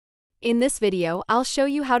In this video, I'll show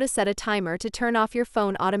you how to set a timer to turn off your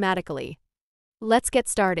phone automatically. Let's get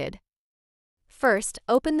started. First,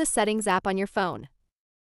 open the Settings app on your phone.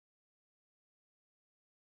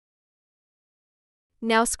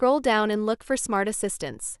 Now scroll down and look for Smart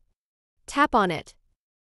Assistants. Tap on it.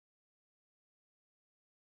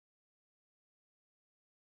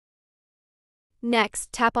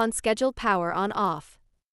 Next, tap on Scheduled Power On/Off.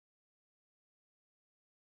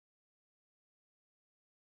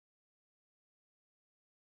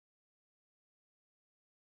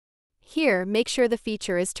 Here, make sure the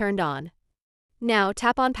feature is turned on. Now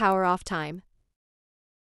tap on Power Off Time.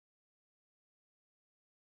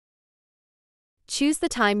 Choose the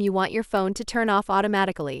time you want your phone to turn off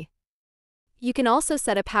automatically. You can also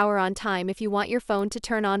set a power on time if you want your phone to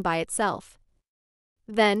turn on by itself.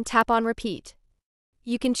 Then tap on Repeat.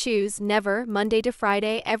 You can choose Never, Monday to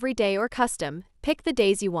Friday, Every Day, or Custom. Pick the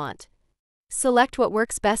days you want. Select what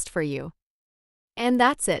works best for you. And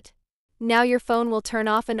that's it. Now your phone will turn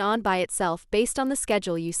off and on by itself based on the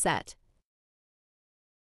schedule you set.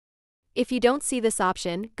 If you don't see this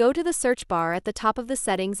option, go to the search bar at the top of the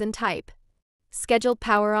settings and type Scheduled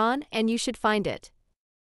Power On, and you should find it.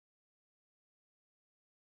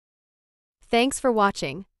 Thanks for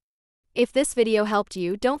watching. If this video helped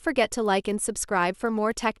you, don't forget to like and subscribe for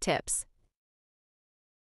more tech tips.